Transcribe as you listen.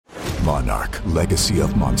Monarch, Legacy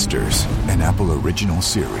of Monsters, an Apple original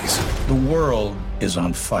series. The world is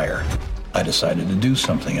on fire. I decided to do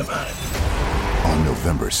something about it. On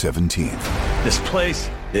November 17th. This place,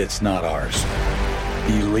 it's not ours.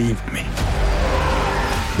 Believe me.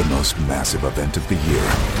 The most massive event of the year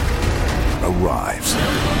arrives.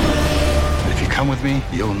 If you come with me,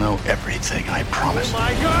 you'll know everything, I promise. Oh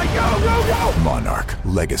my God, go, go, go! Monarch,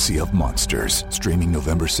 Legacy of Monsters. Streaming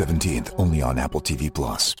November 17th, only on Apple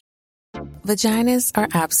TV+. Vaginas are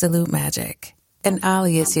absolute magic, and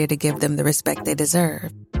Ollie is here to give them the respect they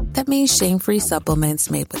deserve. That means shame-free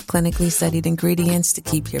supplements made with clinically studied ingredients to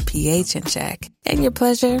keep your pH in check and your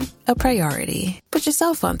pleasure a priority. Put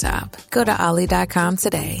yourself on top. Go to Ollie.com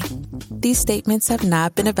today. These statements have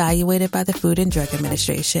not been evaluated by the Food and Drug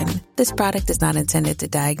Administration. This product is not intended to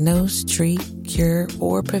diagnose, treat, cure,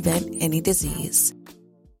 or prevent any disease.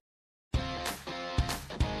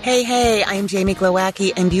 Hey, I'm Jamie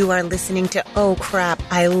Glowacki, and you are listening to Oh Crap,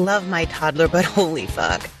 I Love My Toddler, but Holy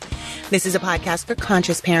Fuck. This is a podcast for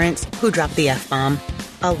conscious parents who drop the F-bomb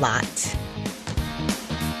a lot.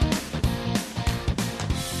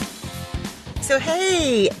 So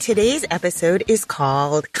hey, today's episode is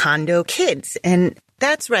called Kondo Kids. And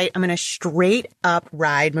that's right, I'm going to straight up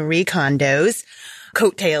ride Marie Kondo's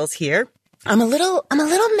coattails here. I'm a little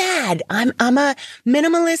mad. I'm a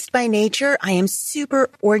minimalist by nature. I am super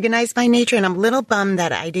organized by nature, and I'm a little bummed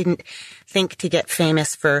that I didn't think to get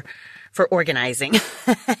famous for organizing.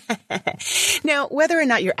 Now, whether or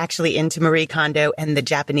not you're actually into Marie Kondo and the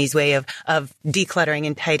Japanese way of decluttering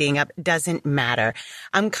and tidying up doesn't matter.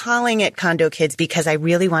 I'm calling it Kondo Kids because I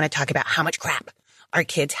really want to talk about how much crap our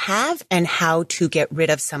kids have and how to get rid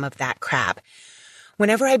of some of that crap.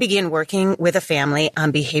 Whenever I begin working with a family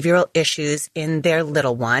on behavioral issues in their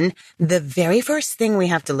little one, the very first thing we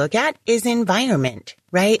have to look at is environment,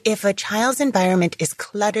 right? If a child's environment is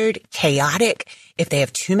cluttered, chaotic, if they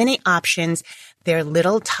have too many options, their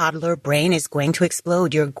little toddler brain is going to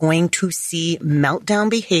explode. You're going to see meltdown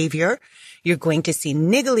behavior. You're going to see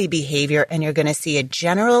niggly behavior, and you're going to see a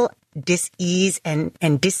general dis-ease and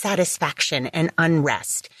dissatisfaction and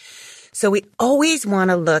unrest. So we always want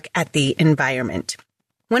to look at the environment.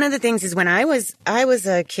 One of the things is when I was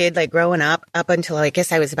a kid, like growing up until I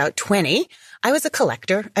guess I was about 20, I was a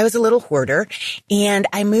collector. I was a little hoarder, and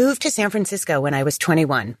I moved to San Francisco when I was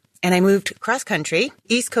 21. And I moved cross country,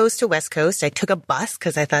 East Coast to West Coast. I took a bus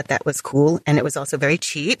because I thought that was cool, and it was also very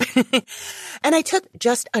cheap. And I took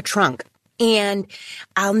just a trunk. And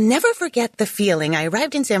I'll never forget the feeling. I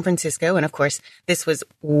arrived in San Francisco, and of course, this was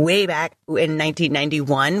way back in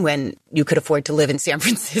 1991 when you could afford to live in San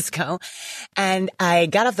Francisco. And I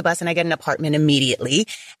got off the bus and I got an apartment immediately.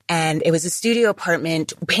 And it was a studio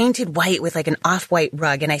apartment painted white with like an off-white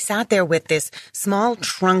rug. And I sat there with this small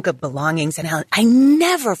trunk of belongings, and I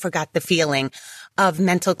never forgot the feeling of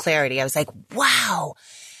mental clarity. I was like, wow.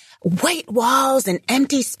 White walls and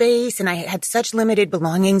empty space, and I had such limited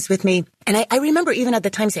belongings with me. And I remember even at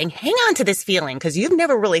the time saying, hang on to this feeling, because you've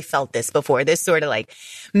never really felt this before, this sort of like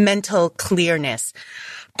mental clearness.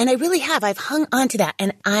 And I really have. I've hung on to that.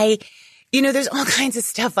 And there's all kinds of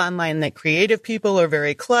stuff online that creative people are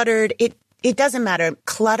very cluttered. It doesn't matter.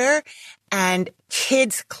 Clutter and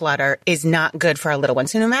kids clutter is not good for our little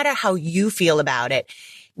ones. So no matter how you feel about it,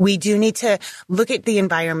 we do need to look at the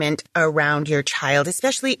environment around your child,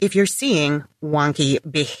 especially if you're seeing wonky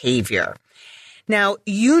behavior. Now,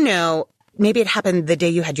 maybe it happened the day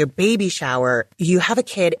you had your baby shower. You have a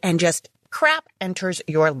kid and just crap enters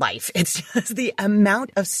your life. It's just the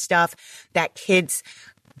amount of stuff that kids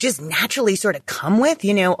just naturally sort of come with,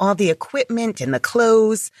 all the equipment and the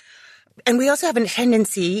clothes. And we also have a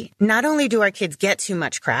tendency, not only do our kids get too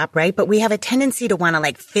much crap, right? But we have a tendency to want to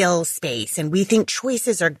like fill space, and we think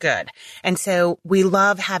choices are good. And so we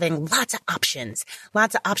love having lots of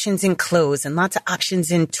options in clothes and lots of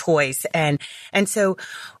options in toys. And so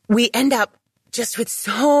we end up just with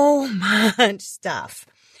so much stuff.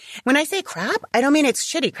 When I say crap, I don't mean it's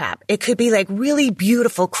shitty crap. It could be like really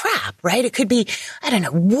beautiful crap, right? It could be,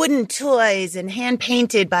 wooden toys and hand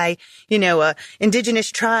painted by, a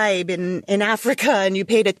indigenous tribe in Africa, and you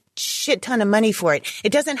paid a shit ton of money for it.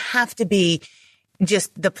 It doesn't have to be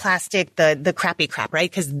just the plastic, the crappy crap,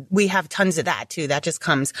 right? Because we have tons of that too. That just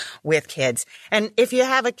comes with kids. And if you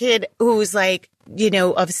have a kid who's like,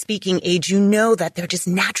 of speaking age, that they're just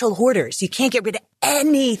natural hoarders. You can't get rid of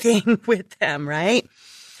anything with them, right?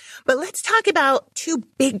 But let's talk about two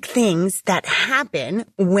big things that happen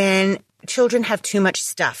when children have too much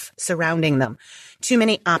stuff surrounding them. Too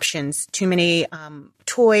many options, too many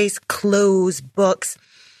toys, clothes, books.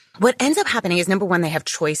 What ends up happening is, number one, they have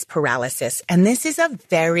choice paralysis. And this is a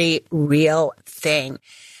very real thing.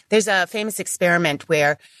 There's a famous experiment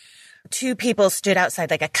where two people stood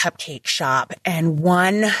outside like a cupcake shop, and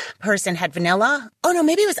one person had vanilla. Oh no,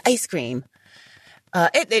 maybe it was ice cream.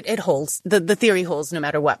 It holds. The theory holds no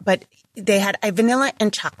matter what. But they had a vanilla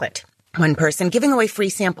and chocolate. One person giving away free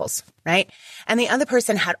samples, right? And the other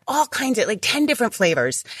person had all kinds of, like 10 different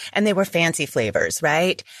flavors, and they were fancy flavors,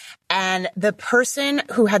 right? And the person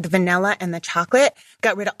who had the vanilla and the chocolate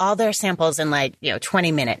got rid of all their samples in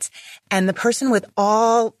 20 minutes. And the person with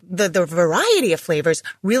all the variety of flavors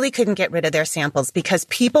really couldn't get rid of their samples because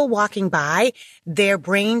people walking by, their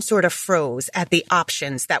brain sort of froze at the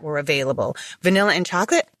options that were available. Vanilla and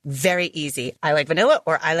chocolate, very easy. I like vanilla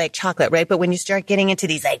or I like chocolate, right? But when you start getting into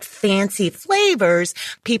these like fancy flavors,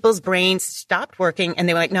 people's brains stopped working and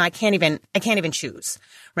they were like, no, I can't even choose,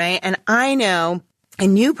 right? And I know,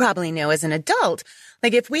 and you probably know as an adult,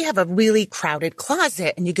 like if we have a really crowded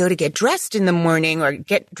closet and you go to get dressed in the morning or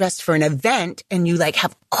get dressed for an event and you like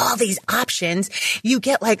have all these options, you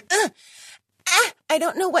get like, I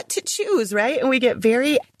don't know what to choose, right? And we get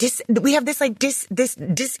we have this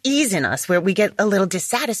dis-ease in us where we get a little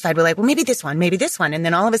dissatisfied. We're like, well, maybe this one. And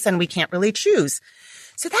then all of a sudden we can't really choose.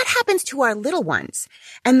 So that happens to our little ones.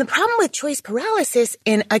 And the problem with choice paralysis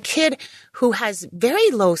in a kid who has very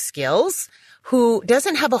low skills, who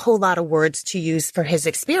doesn't have a whole lot of words to use for his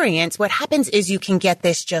experience, what happens is you can get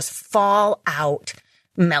this just fall out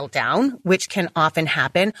meltdown, which can often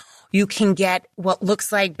happen. You can get what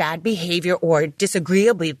looks like bad behavior or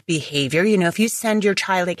disagreeable behavior. You know, if you send your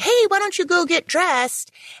child like, hey, why don't you go get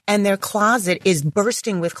dressed? And their closet is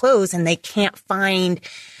bursting with clothes and they can't find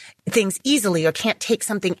things easily or can't take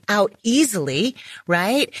something out easily,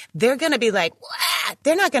 right? They're going to be like, wah!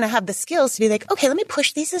 They're not going to have the skills to be like, okay, let me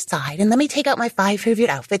push these aside and let me take out my 5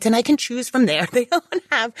 favorite outfits and I can choose from there. They don't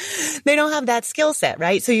have that skill set,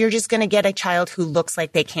 right? So you're just going to get a child who looks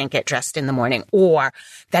like they can't get dressed in the morning or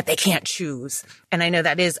that they can't choose. And I know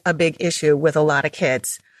that is a big issue with a lot of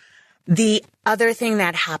kids. The other thing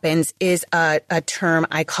that happens is a term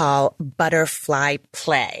I call butterfly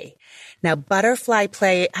play. Now, butterfly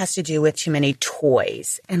play has to do with too many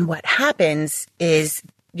toys. And what happens is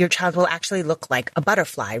your child will actually look like a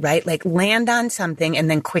butterfly, right? Like land on something and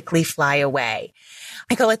then quickly fly away.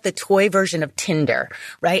 I call it the toy version of Tinder,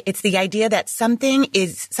 right? It's the idea that something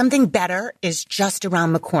better is just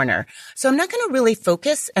around the corner. So I'm not going to really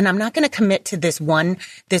focus and I'm not going to commit to this one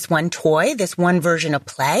toy, this one version of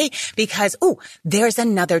play because, there's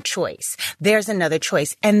another choice.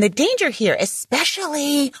 And the danger here,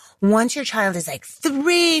 especially once your child is like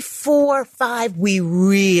 3, 4, 5, we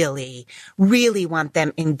really, really want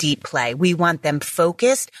them in deep play. We want them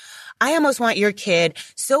focused. I almost want your kid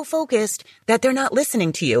so focused that they're not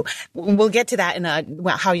listening to you. We'll get to that in a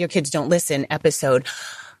How Your Kids Don't Listen episode.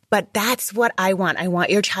 But that's what I want. I want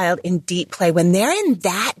your child in deep play. When they're in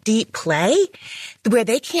that deep play, where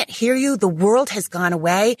they can't hear you, the world has gone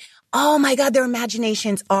away. Oh my God, their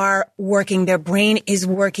imaginations are working. Their brain is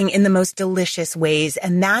working in the most delicious ways.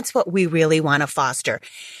 And that's what we really want to foster.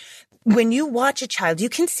 When you watch a child, you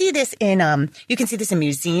can see this in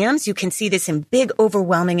museums. You can see this in big,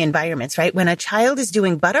 overwhelming environments, right? When a child is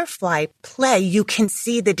doing butterfly play, you can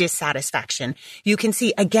see the dissatisfaction. You can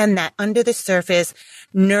see, again, that under the surface,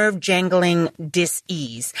 nerve jangling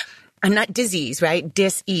dis-ease. Not disease, right?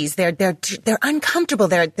 Dis-ease. They're uncomfortable.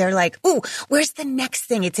 They're like, ooh, where's the next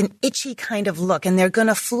thing? It's an itchy kind of look and they're going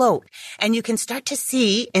to float. And you can start to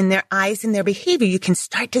see in their eyes and their behavior, you can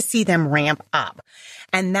start to see them ramp up.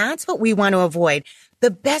 And that's what we want to avoid.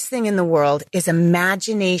 The best thing in the world is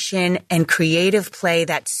imagination and creative play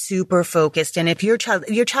that's super focused. And if your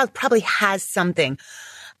child probably has something.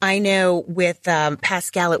 I know with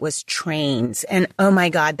Pascal, it was trains. And oh my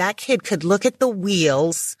God, that kid could look at the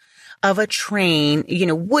wheels of a train,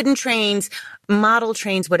 wooden trains, model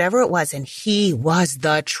trains, whatever it was. And he was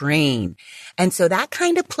the train. And so that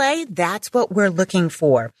kind of play, that's what we're looking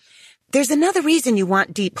for. There's another reason you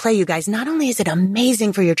want deep play, you guys. Not only is it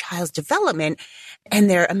amazing for your child's development and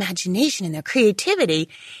their imagination and their creativity,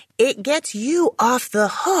 it gets you off the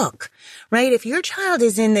hook, right? If your child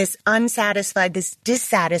is in this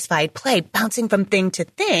dissatisfied play, bouncing from thing to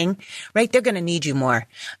thing, right? They're going to need you more.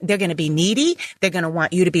 They're going to be needy. They're going to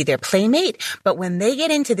want you to be their playmate. But when they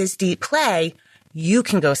get into this deep play, you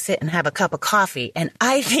can go sit and have a cup of coffee. And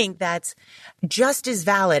I think that's just as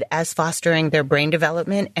valid as fostering their brain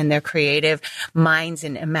development and their creative minds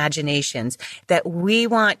and imaginations, that we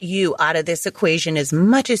want you out of this equation as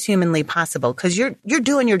much as humanly possible because you're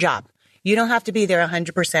doing your job. You don't have to be there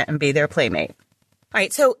 100% and be their playmate. All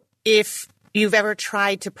right. So if you've ever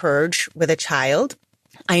tried to purge with a child,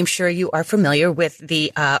 I'm sure you are familiar with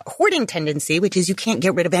the hoarding tendency, which is you can't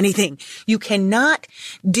get rid of anything. You cannot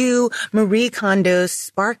do Marie Kondo's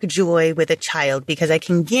spark joy with a child because I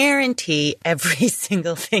can guarantee every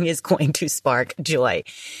single thing is going to spark joy.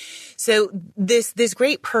 So this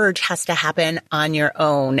great purge has to happen on your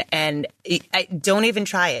own, and don't even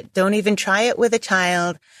try it. Don't even try it with a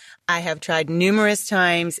child. I have tried numerous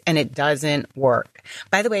times and it doesn't work.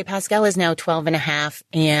 By the way, Pascal is now 12 and a half,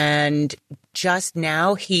 and just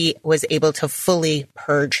now he was able to fully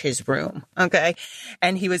purge his room. Okay.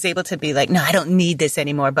 And he was able to be like, no, I don't need this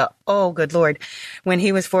anymore. But oh, good Lord. When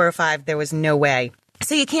he was 4 or 5, there was no way.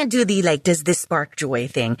 So you can't do the does this spark joy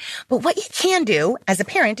thing. But what you can do as a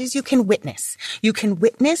parent is you can witness. You can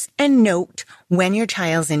witness and note when your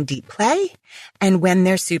child's in deep play and when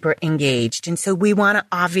they're super engaged. And so we want to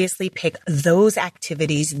obviously pick those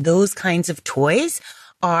activities, those kinds of toys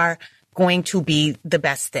are going to be the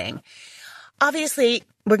best thing. Obviously,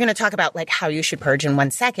 we're going to talk about how you should purge in 1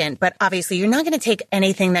 second, but obviously you're not going to take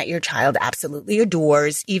anything that your child absolutely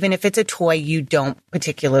adores, even if it's a toy you don't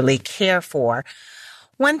particularly care for.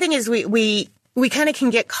 One thing is we kind of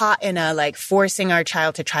can get caught in a forcing our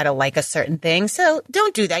child to try to like a certain thing. So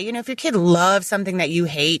don't do that. If your kid loves something that you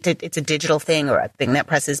hate, it's a digital thing or a thing that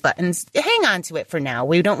presses buttons, hang on to it for now.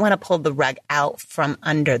 We don't want to pull the rug out from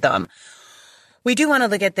under them. We do want to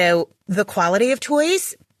look at the quality of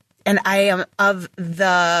toys. And I am of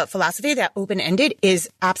the philosophy that open-ended is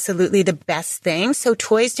absolutely the best thing. So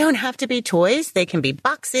toys don't have to be toys. They can be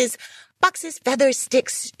boxes, feathers,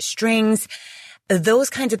 sticks, strings.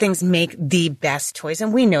 Those kinds of things make the best toys.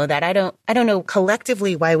 And we know that. I don't know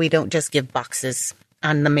collectively why we don't just give boxes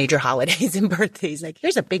on the major holidays and birthdays.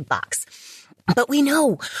 Here's a big box. But we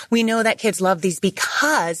know that kids love these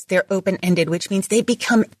because they're open-ended, which means they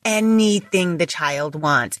become anything the child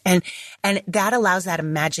wants. And that allows that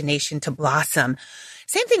imagination to blossom.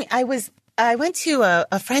 Same thing. I went to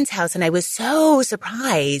a friend's house and I was so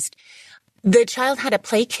surprised. The child had a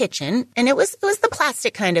play kitchen, and it was the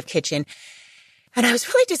plastic kind of kitchen. And I was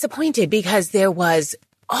really disappointed because there was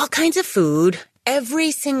all kinds of food,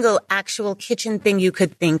 every single actual kitchen thing you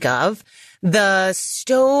could think of. The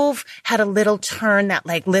stove had a little turn that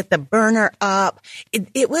lit the burner up.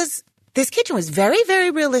 This kitchen was very,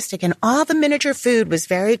 very realistic, and all the miniature food was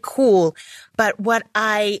very cool. But what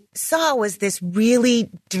I saw was this really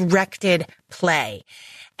directed play.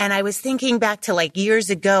 And I was thinking back to years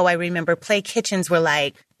ago, I remember play kitchens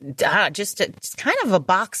were just kind of a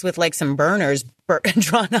box with some burners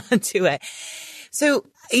drawn onto it. So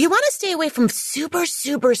you want to stay away from super,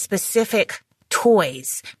 super specific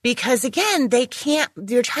toys because again,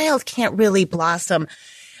 your child can't really blossom.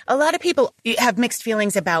 A lot of people have mixed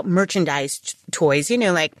feelings about merchandise toys,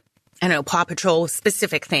 Paw Patrol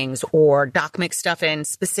specific things or Doc McStuffin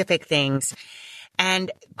specific things.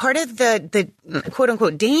 And part of the quote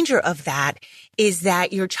unquote danger of that is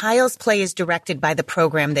that your child's play is directed by the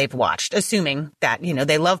program they've watched, assuming that,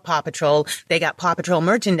 they love Paw Patrol. They got Paw Patrol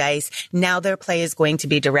merchandise. Now their play is going to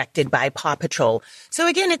be directed by Paw Patrol. So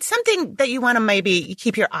again, it's something that you want to maybe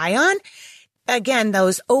keep your eye on. Again,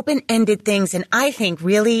 those open-ended things. And I think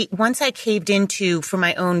really once I caved into, for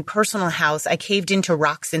my own personal house, I caved into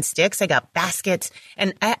rocks and sticks. I got baskets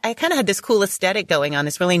and I kind of had this cool aesthetic going on,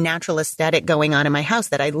 this really natural aesthetic going on in my house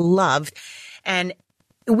that I loved. And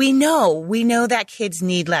we know that kids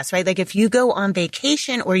need less, right? If you go on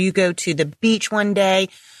vacation or you go to the beach one day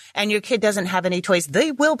and your kid doesn't have any toys,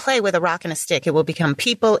 they will play with a rock and a stick. It will become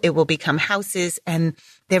people. It will become houses, and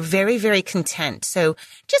they're very, very content. So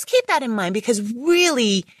just keep that in mind because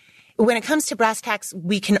really, when it comes to brass tacks,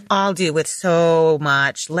 we can all do with so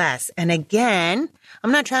much less. And again,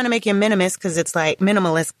 I'm not trying to make you a minimalist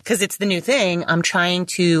because it's the new thing. I'm trying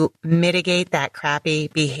to mitigate that crappy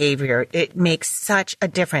behavior. It makes such a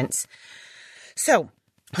difference. So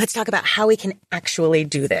let's talk about how we can actually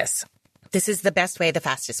do this. This is the best way, the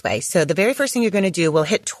fastest way. So the very first thing you're going to do, we'll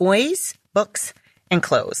hit toys, books, and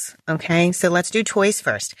clothes. Okay. So let's do toys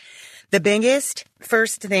first. The biggest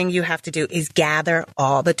first thing you have to do is gather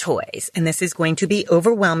all the toys. And this is going to be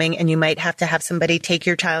overwhelming, and you might have to have somebody take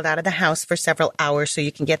your child out of the house for several hours so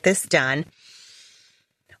you can get this done.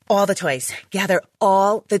 All the toys. Gather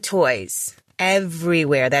all the toys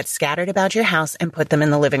everywhere that's scattered about your house and put them in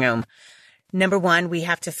the living room. Number one, we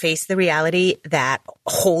have to face the reality that,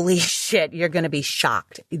 holy shit, you're going to be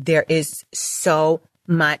shocked. There is so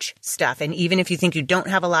much stuff. And even if you think you don't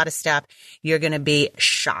have a lot of stuff, you're going to be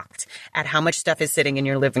shocked at how much stuff is sitting in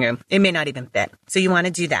your living room. It may not even fit. So you want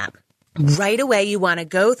to do that. Right away, you want to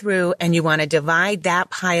go through and you want to divide that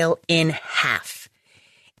pile in half.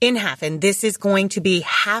 In half. And this is going to be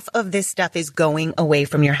half of this stuff is going away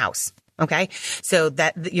from your house. Okay. So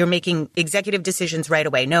that you're making executive decisions right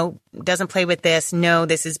away. No, doesn't play with this. No,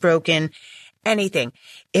 this is broken. Anything.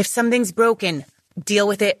 If something's broken, deal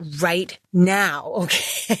with it right now.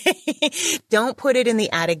 Okay. Don't put it in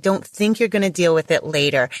the attic. Don't think you're going to deal with it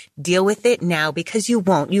later. Deal with it now because you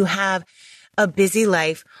won't. You have a busy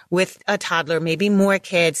life with a toddler, maybe more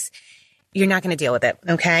kids. You're not going to deal with it.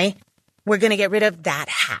 Okay. We're going to get rid of that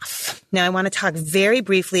half. Now I want to talk very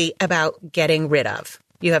briefly about getting rid of.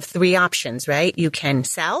 You have 3 options, right? You can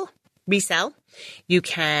sell, resell, you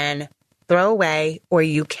can throw away, or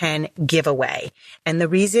you can give away. And the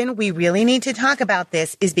reason we really need to talk about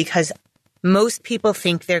this is because most people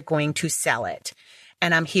think they're going to sell it.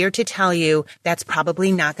 And I'm here to tell you that's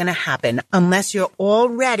probably not going to happen unless you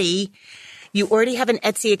already have an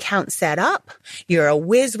Etsy account set up. You're a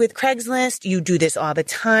whiz with Craigslist. You do this all the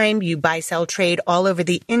time. You buy, sell, trade all over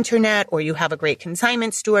the internet, or you have a great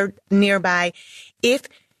consignment store nearby. If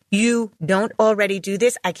you don't already do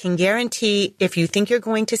this, I can guarantee if you think you're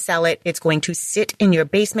going to sell it, it's going to sit in your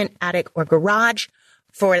basement, attic, or garage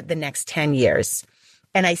for the next 10 years.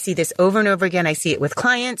 And I see this over and over again. I see it with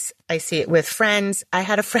clients. I see it with friends. I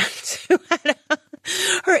had a friend who had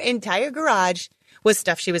her entire garage was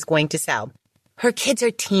stuff she was going to sell. Her kids are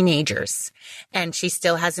teenagers and she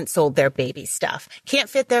still hasn't sold their baby stuff. Can't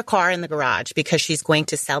fit their car in the garage because she's going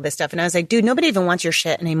to sell this stuff. And I was like, dude, nobody even wants your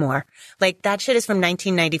shit anymore. Like that shit is from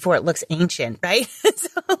 1994. It looks ancient, right? So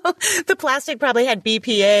the plastic probably had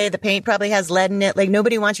BPA. The paint probably has lead in it. Like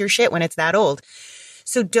nobody wants your shit when it's that old.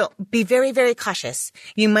 So don't be very, very cautious.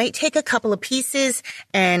 You might take a couple of pieces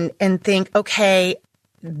and think, okay,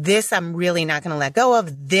 this I'm really not going to let go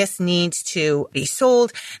of. This needs to be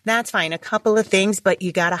sold. That's fine. A couple of things, but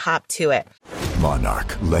you got to hop to it.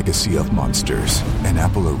 Monarch, Legacy of Monsters, an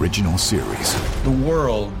Apple original series. The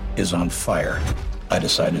world is on fire. I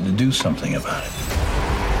decided to do something about it.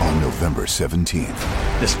 On November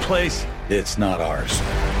 17th. This place, it's not ours.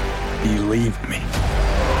 Believe me.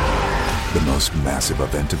 The most massive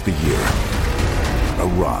event of the year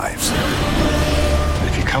arrives.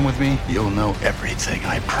 If you come with me, you'll know everything,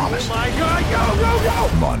 I promise. Oh my God, go, go,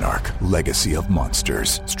 go! Monarch, Legacy of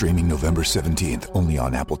Monsters. Streaming November 17th, only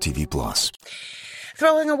on Apple TV+.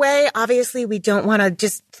 Throwing away, obviously, we don't want to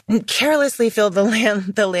just carelessly fill the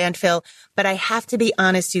landfill. But I have to be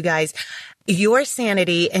honest, you guys, your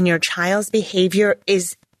sanity and your child's behavior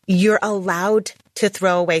you're allowed to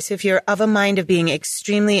throw away. So if you're of a mind of being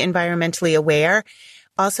extremely environmentally aware,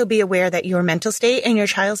 also be aware that your mental state and your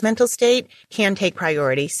child's mental state can take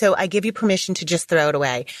priority. So I give you permission to just throw it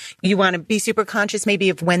away. You want to be super conscious maybe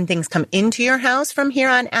of when things come into your house from here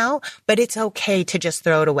on out, but it's okay to just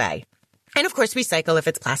throw it away. And of course, recycle if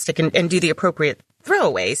it's plastic and do the appropriate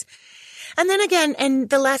throwaways. And then again, and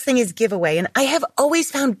the last thing is giveaway. And I have always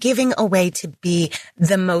found giving away to be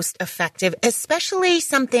the most effective, especially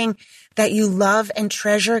something that you love and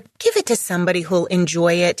treasure. Give it to somebody who'll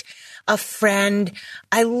enjoy it. A friend.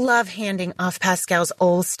 I love handing off Pascal's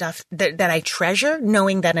old stuff that I treasure,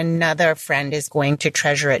 knowing that another friend is going to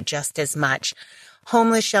treasure it just as much.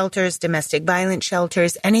 Homeless shelters, domestic violence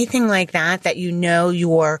shelters, anything like that you know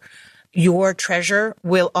your treasure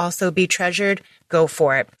will also be treasured, go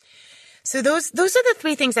for it. So those are the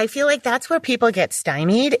 3 things. I feel like that's where people get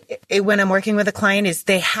stymied when I'm working with a client is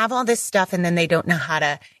they have all this stuff and then they don't know how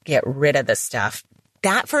to get rid of the stuff.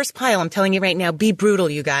 That first pile, I'm telling you right now, be brutal,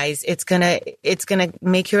 you guys. It's gonna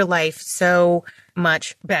make your life so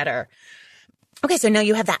much better. Okay, so now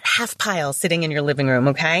you have that half pile sitting in your living room,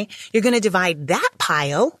 okay? You're gonna divide that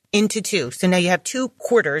pile into 2. So now you have 2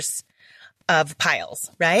 quarters of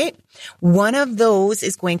piles, right? One of those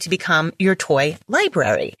is going to become your toy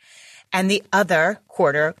library. And the other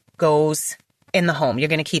quarter goes in the home. You're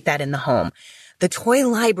going to keep that in the home. The toy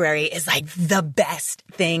library is like the best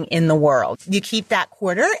thing in the world. You keep that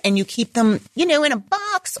quarter and you keep them, in a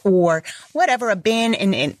box or whatever, a bin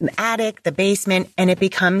in an attic, the basement, and it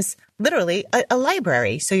becomes literally a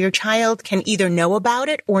library. So your child can either know about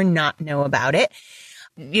it or not know about it.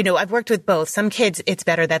 I've worked with both. Some kids, it's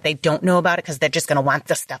better that they don't know about it because they're just going to want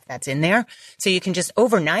the stuff that's in there. So you can just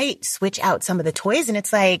overnight switch out some of the toys and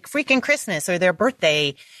it's like freaking Christmas or their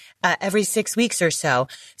birthday every 6 weeks or so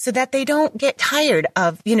that they don't get tired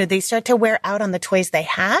of, they start to wear out on the toys they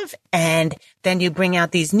have. And then you bring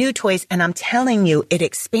out these new toys. And I'm telling you, it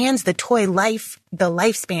expands the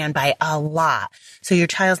lifespan by a lot. So your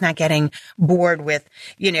child's not getting bored with,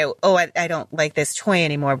 I don't like this toy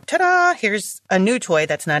anymore. Ta-da! Here's a new toy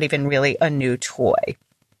that's not even really a new toy.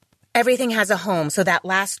 Everything has a home. So that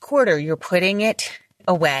last quarter, you're putting it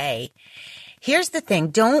away. Here's the thing.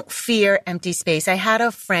 Don't fear empty space. I had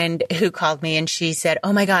a friend who called me and she said,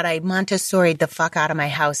 oh my God, I Montessori'd the fuck out of my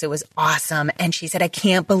house. It was awesome. And she said, I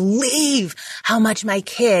can't believe how much my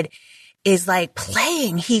kid is like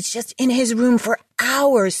playing. He's just in his room for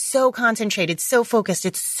hours, so concentrated, so focused.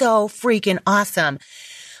 It's so freaking awesome.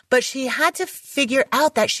 But she had to figure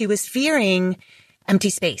out that she was fearing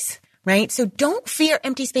empty space. Right? So don't fear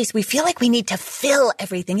empty space. We feel like we need to fill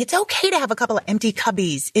everything. It's okay to have a couple of empty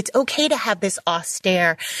cubbies. It's okay to have this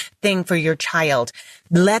austere thing for your child.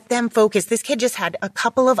 Let them focus. This kid just had a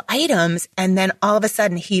couple of items and then all of a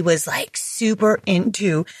sudden he was like super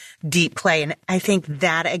into deep play. And I think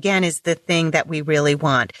that again is the thing that we really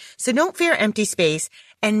want. So don't fear empty space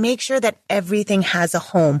and make sure that everything has a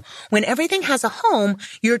home. When everything has a home,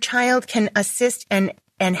 your child can assist and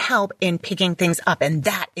help in picking things up. And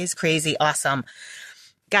that is crazy awesome.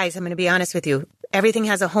 Guys, I'm going to be honest with you. Everything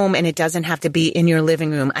has a home and it doesn't have to be in your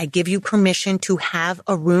living room. I give you permission to have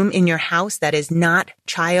a room in your house that is not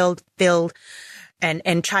child filled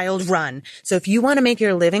and child run. So if you want to make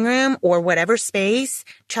your living room or whatever space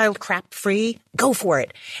child crap free, go for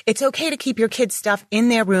it. It's okay to keep your kids' stuff in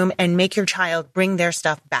their room and make your child bring their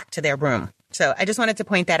stuff back to their room. So I just wanted to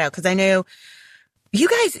point that out because I know you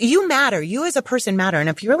guys, you matter. You as a person matter. And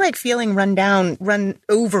if you're like feeling run down, run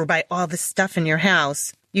over by all the stuff in your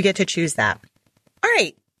house, you get to choose that. All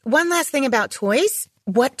right. One last thing about toys.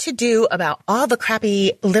 What to do about all the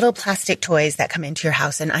crappy little plastic toys that come into your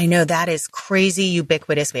house. And I know that is crazy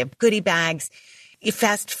ubiquitous. We have goodie bags,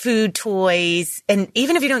 fast food toys. And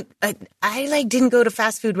even if you don't, I didn't go to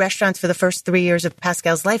fast food restaurants for the first 3 years of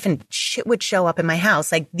Pascal's life and shit would show up in my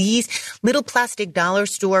house. Like these little plastic dollar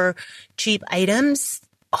store cheap items.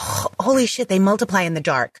 Oh, holy shit. They multiply in the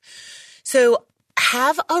dark. So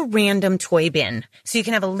have a random toy bin. So you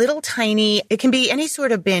can have a little tiny, it can be any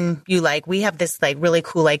sort of bin you like. We have this like really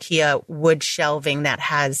cool IKEA wood shelving that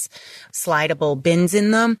has slidable bins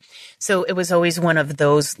in them. So it was always one of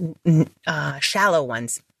those shallow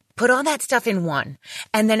ones. Put all that stuff in one.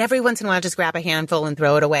 And then every once in a while, just grab a handful and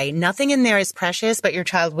throw it away. Nothing in there is precious, but your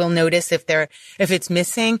child will notice if it's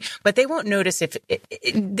missing, but they won't notice if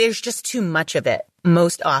there's just too much of it.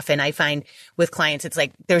 Most often I find with clients, it's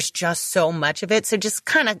like, there's just so much of it. So just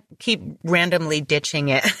kind of keep randomly ditching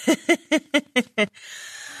it.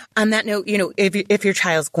 On that note, if your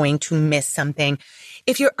child's going to miss something,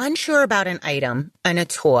 if you're unsure about an item and a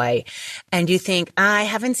toy and you think, I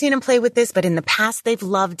haven't seen them play with this, but in the past they've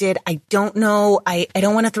loved it. I don't know. I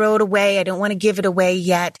don't want to throw it away. I don't want to give it away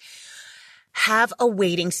yet. Have a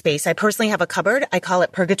waiting space. I personally have a cupboard. I call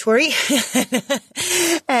it purgatory.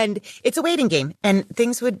 And it's a waiting game. And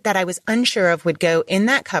things that I was unsure of would go in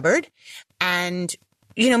that cupboard. And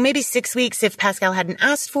maybe 6 weeks if Pascal hadn't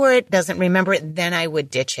asked for it, doesn't remember it, then I would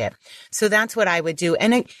ditch it. So that's what I would do.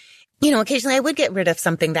 And occasionally I would get rid of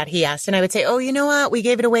something that he asked and I would say, oh, you know what? We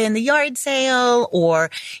gave it away in the yard sale or,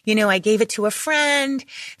 I gave it to a friend.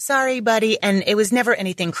 Sorry, buddy. And it was never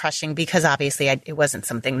anything crushing because obviously it wasn't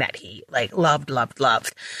something that he loved.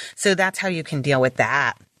 So that's how you can deal with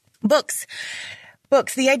that. Books.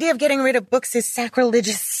 The idea of getting rid of books is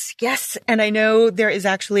sacrilegious. Yes. And I know there is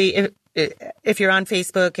actually, if you're on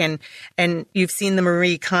Facebook and you've seen the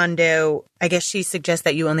Marie Kondo, I guess she suggests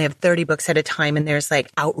that you only have 30 books at a time. And there's like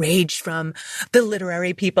outrage from the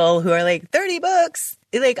literary people who are like 30 books,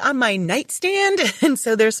 like on my nightstand. And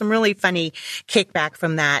so there's some really funny kickback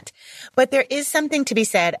from that. But there is something to be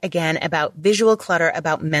said again about visual clutter,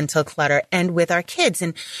 about mental clutter and with our kids.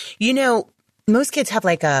 And, most kids have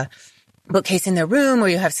like a bookcase in their room or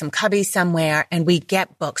you have some cubby somewhere and we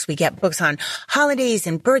get books. We get books on holidays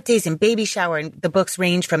and birthdays and baby shower. And the books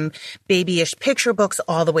range from babyish picture books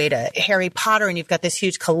all the way to Harry Potter. And you've got this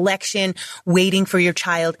huge collection waiting for your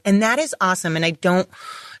child. And that is awesome. And I don't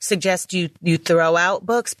suggest you throw out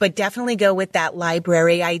books, but definitely go with that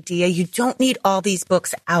library idea. You don't need all these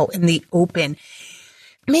books out in the open.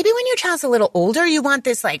 Maybe when your child's a little older, you want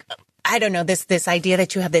this this idea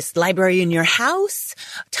that you have this library in your house,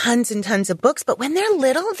 tons and tons of books. But when they're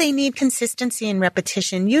little, they need consistency and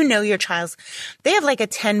repetition. Your child's, they have like a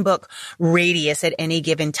 10-book radius at any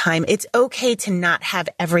given time. It's okay to not have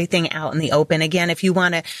everything out in the open. Again, if you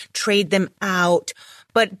want to trade them out,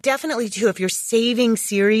 but definitely too, if you're saving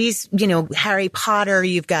series, Harry Potter,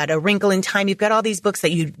 you've got A Wrinkle in Time, you've got all these books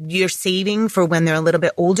that you're saving for when they're a little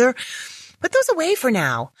bit older. Put those away for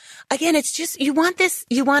now. Again, it's just, you want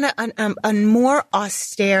a more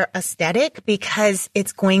austere aesthetic because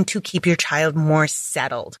it's going to keep your child more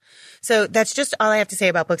settled. So that's just all I have to say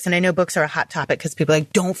about books. And I know books are a hot topic because people are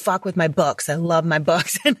like, don't fuck with my books. I love my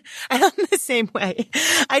books. And I'm the same way.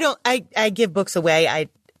 I give books away.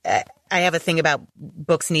 I have a thing about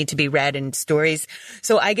books need to be read and stories,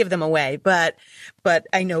 so I give them away. But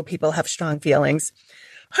I know people have strong feelings.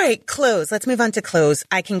 All right, clothes. Let's move on to clothes.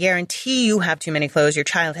 I can guarantee you have too many clothes. Your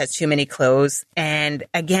child has too many clothes. And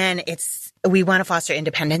again, we want to foster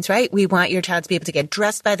independence, right? We want your child to be able to get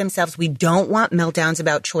dressed by themselves. We don't want meltdowns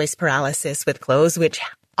about choice paralysis with clothes, which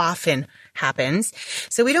often happens.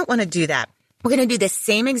 So we don't want to do that. We're going to do the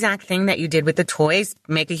same exact thing that you did with the toys.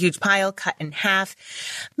 Make a huge pile, cut in half.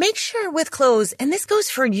 Make sure with clothes, and this goes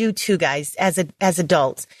for you too, guys, as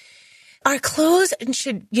adults, our clothes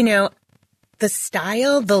should, the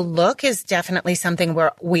style, the look is definitely something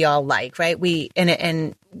we all like, right?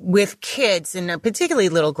 And with kids and particularly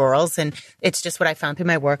little girls, and it's just what I found through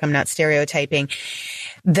my work. I'm not stereotyping.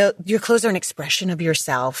 Your clothes are an expression of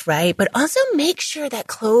yourself, right? But also make sure that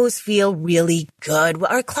clothes feel really good.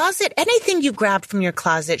 Our closet, anything you grabbed from your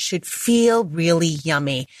closet should feel really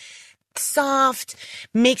yummy. Soft,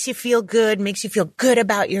 makes you feel good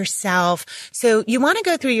about yourself. So you want to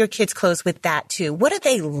go through your kids' clothes with that too. What do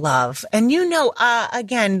they love? And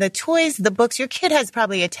again, the toys, the books, your kid has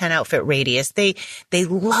probably a 10 outfit radius. They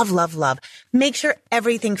love, love, love. Make sure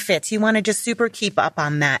everything fits. You want to just super keep up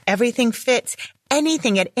on that. Everything fits.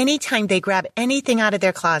 Anything at any time, they grab anything out of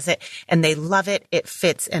their closet and they love it. It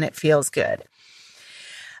fits and it feels good.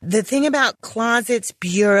 The thing about closets,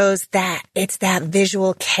 bureaus, it's that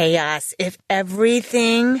visual chaos. If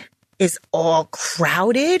everything is all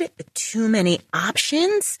crowded, too many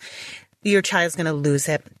options, your child's going to lose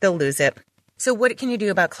it. They'll lose it. So what can you do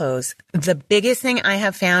about clothes? The biggest thing I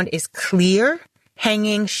have found is clear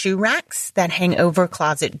hanging shoe racks that hang over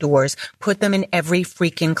closet doors. Put them in every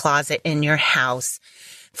freaking closet in your house.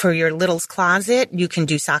 For your little's closet, you can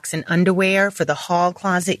do socks and underwear. For the hall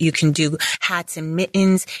closet, you can do hats and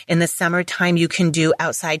mittens. In the summertime, you can do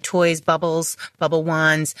outside toys, bubbles, bubble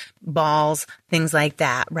wands, balls, things like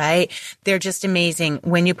that, right? They're just amazing.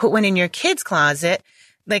 When you put one in your kid's closet,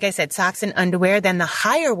 like I said, socks and underwear, then the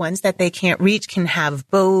higher ones that they can't reach can have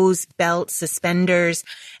bows, belts, suspenders.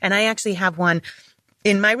 And I actually have one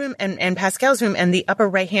in my room and Pascal's room, and the upper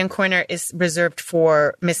right-hand corner is reserved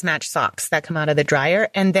for mismatched socks that come out of the dryer.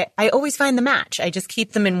 And I always find the match. I just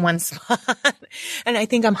keep them in one spot. And I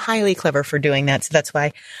think I'm highly clever for doing that. So that's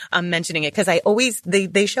why I'm mentioning it, because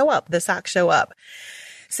they show up. The socks show up.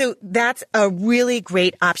 So that's a really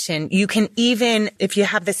great option. You can even, if you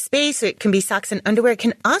have the space, it can be socks and underwear. It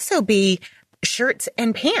can also be shirts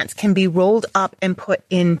and pants can be rolled up and put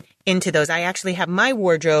into those. I actually have my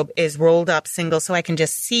wardrobe is rolled up single so I can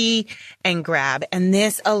just see and grab. And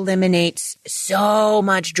this eliminates so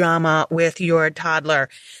much drama with your toddler.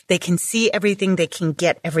 They can see everything. They can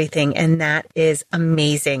get everything. And that is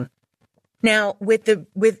amazing. Now,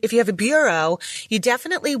 if you have a bureau, you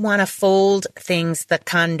definitely want to fold things the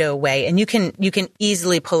Kondo way. And you can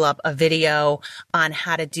easily pull up a video on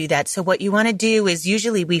how to do that. So what you want to do is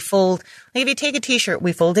usually we fold, like if you take a t-shirt,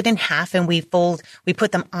 we fold it in half and we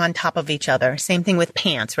put them on top of each other. Same thing with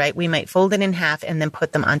pants, right? We might fold it in half and then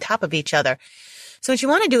put them on top of each other. So what you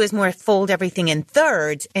want to do is more fold everything in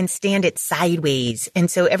thirds and stand it sideways. And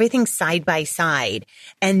so everything's side by side.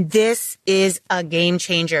 And this is a game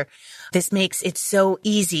changer. This makes it so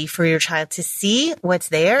easy for your child to see what's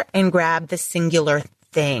there and grab the singular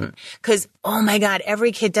thing. Because, oh my God,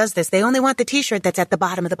 every kid does this. They only want the t-shirt that's at the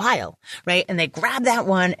bottom of the pile, right? And they grab that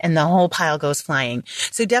one and the whole pile goes flying.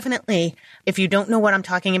 So definitely, if you don't know what I'm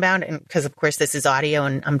talking about, and because of course this is audio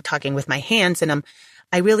and I'm talking with my hands and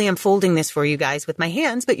I really am folding this for you guys with my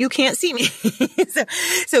hands, but you can't see me.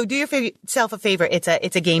 so do yourself a favor. It's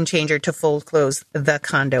a game changer to fold clothes the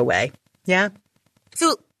Kondo way. Yeah.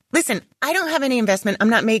 So listen, I don't have any investment. I'm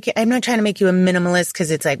not trying to make you a minimalist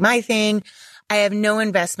because it's like my thing. I have no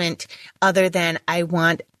investment other than I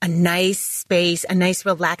want a nice space, a nice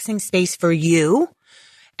relaxing space for you.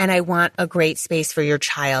 And I want a great space for your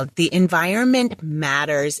child. The environment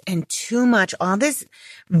matters, and too much, all this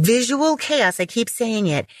visual chaos, I keep saying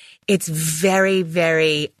it, it's very,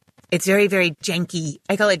 very janky.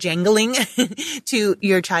 I call it jangling to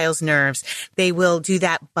your child's nerves. They will do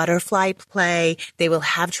that butterfly play. They will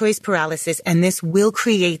have choice paralysis, and this will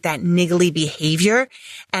create that niggly behavior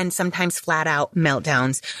and sometimes flat out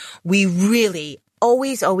meltdowns. We really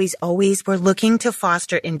always, we're looking to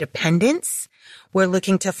foster independence. We're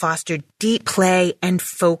looking to foster deep play and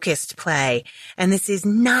focused play. And this is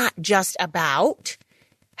not just about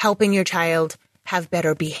helping your child have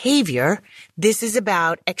better behavior. This is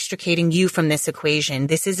about extricating you from this equation.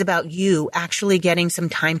 This is about you actually getting some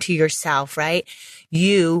time to yourself, right?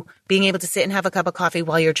 You being able to sit and have a cup of coffee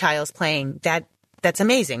while your child's playing. That's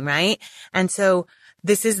amazing, right? And so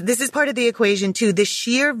This is part of the equation too. The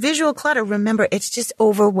sheer visual clutter, remember, it's just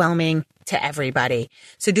overwhelming to everybody.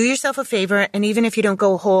 So do yourself a favor, and even if you don't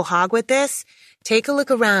go whole hog with this, take a look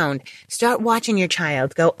around. Start watching your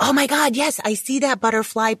child. Go, oh my God, yes, I see that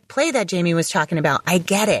butterfly play that Jamie was talking about. I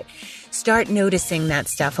get it. Start noticing that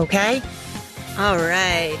stuff, okay? All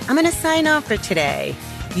right. I'm going to sign off for today.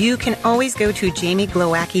 You can always go to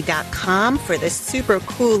jamieglowacki.com for the super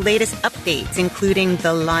cool latest updates, including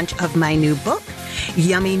the launch of my new book,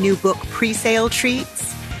 yummy new book pre-sale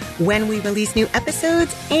treats, when we release new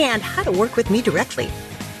episodes, and how to work with me directly.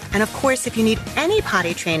 And of course, if you need any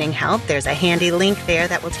potty training help, there's a handy link there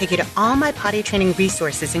that will take you to all my potty training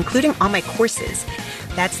resources, including all my courses.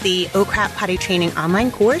 That's the Oh Crap Potty Training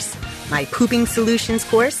online course, my Pooping Solutions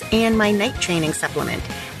course, and my night training supplement.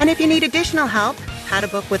 And if you need additional help, how to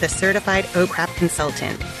book with a certified Oh Crap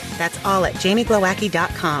consultant. That's all at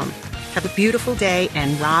jamieglowacki.com. Have a beautiful day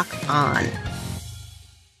and rock on.